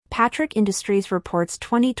Patrick Industries reports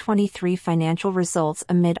 2023 financial results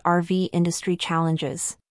amid RV industry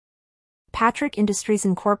challenges. Patrick Industries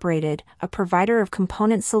Incorporated, a provider of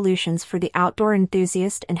component solutions for the outdoor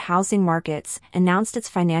enthusiast and housing markets, announced its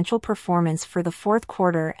financial performance for the fourth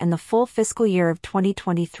quarter and the full fiscal year of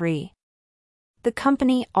 2023. The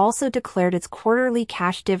company also declared its quarterly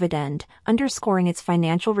cash dividend, underscoring its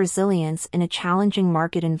financial resilience in a challenging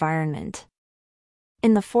market environment.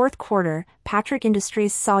 In the fourth quarter, Patrick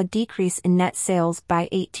Industries saw a decrease in net sales by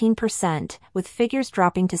 18%, with figures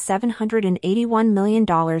dropping to $781 million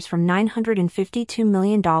from $952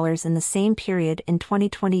 million in the same period in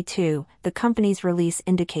 2022, the company's release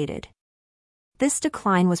indicated. This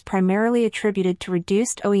decline was primarily attributed to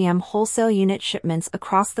reduced OEM wholesale unit shipments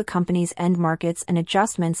across the company's end markets and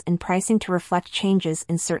adjustments in pricing to reflect changes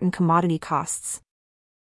in certain commodity costs.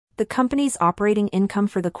 The company's operating income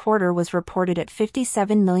for the quarter was reported at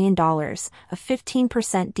 $57 million, a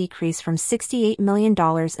 15% decrease from $68 million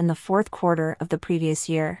in the fourth quarter of the previous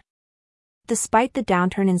year. Despite the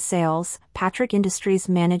downturn in sales, Patrick Industries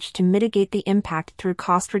managed to mitigate the impact through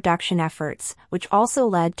cost reduction efforts, which also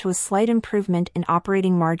led to a slight improvement in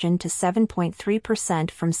operating margin to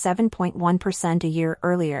 7.3% from 7.1% a year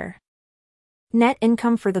earlier. Net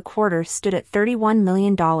income for the quarter stood at $31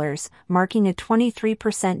 million, marking a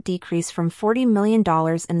 23% decrease from $40 million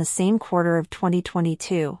in the same quarter of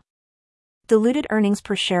 2022. Diluted earnings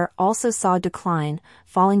per share also saw a decline,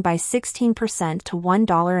 falling by 16% to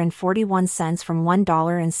 $1.41 from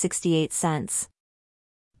 $1.68.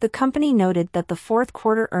 The company noted that the fourth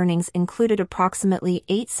quarter earnings included approximately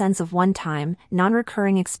 8 cents of one-time,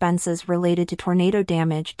 non-recurring expenses related to tornado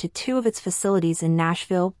damage to two of its facilities in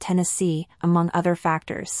Nashville, Tennessee, among other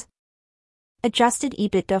factors. Adjusted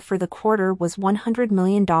EBITDA for the quarter was $100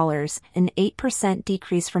 million, an 8%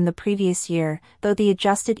 decrease from the previous year, though the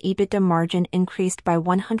adjusted EBITDA margin increased by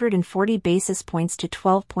 140 basis points to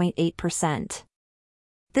 12.8%.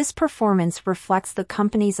 This performance reflects the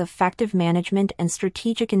company's effective management and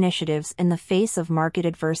strategic initiatives in the face of market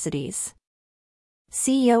adversities.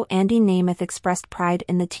 CEO Andy Nemeth expressed pride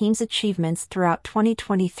in the team's achievements throughout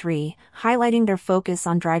 2023, highlighting their focus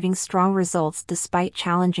on driving strong results despite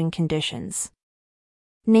challenging conditions.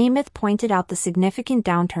 Nemeth pointed out the significant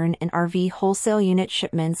downturn in RV wholesale unit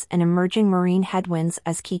shipments and emerging marine headwinds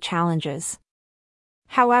as key challenges.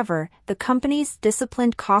 However, the company's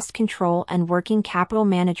disciplined cost control and working capital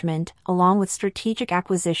management, along with strategic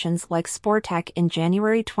acquisitions like Sportech in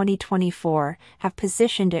January 2024, have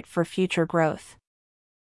positioned it for future growth.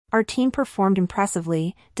 Our team performed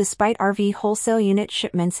impressively, despite RV wholesale unit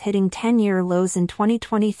shipments hitting 10-year lows in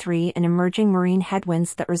 2023 and emerging marine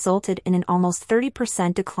headwinds that resulted in an almost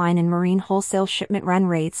 30% decline in marine wholesale shipment run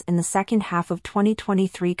rates in the second half of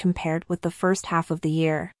 2023 compared with the first half of the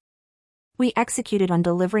year. We executed on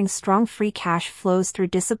delivering strong free cash flows through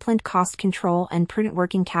disciplined cost control and prudent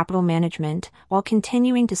working capital management, while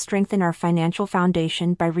continuing to strengthen our financial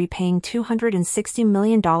foundation by repaying $260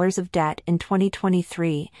 million of debt in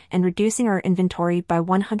 2023 and reducing our inventory by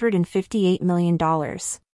 $158 million.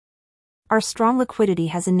 Our strong liquidity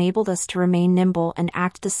has enabled us to remain nimble and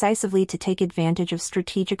act decisively to take advantage of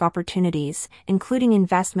strategic opportunities, including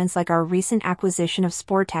investments like our recent acquisition of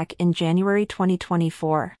Sportech in January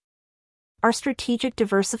 2024. Our strategic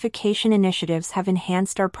diversification initiatives have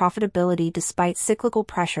enhanced our profitability despite cyclical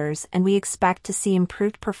pressures, and we expect to see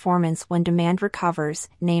improved performance when demand recovers,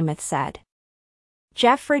 Nemeth said.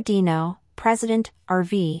 Jeff Rodino, President,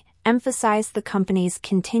 RV, emphasized the company's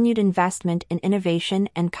continued investment in innovation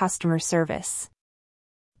and customer service.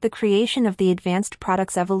 The creation of the Advanced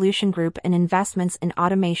Products Evolution Group and investments in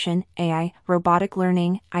automation, AI, robotic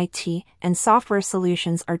learning, IT, and software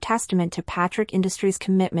solutions are testament to Patrick Industries'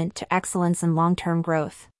 commitment to excellence and long-term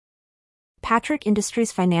growth. Patrick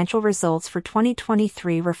Industries' financial results for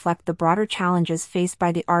 2023 reflect the broader challenges faced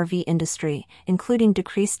by the RV industry, including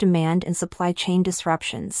decreased demand and supply chain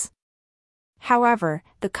disruptions. However,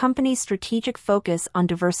 the company's strategic focus on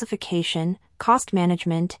diversification, cost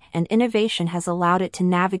management, and innovation has allowed it to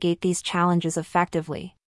navigate these challenges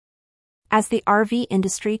effectively. As the RV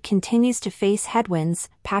industry continues to face headwinds,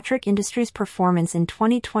 Patrick Industries' performance in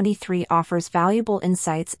 2023 offers valuable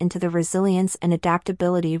insights into the resilience and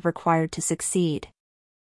adaptability required to succeed.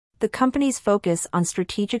 The company's focus on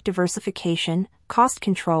strategic diversification, cost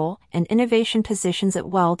control, and innovation positions it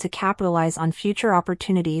well to capitalize on future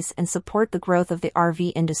opportunities and support the growth of the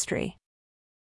RV industry.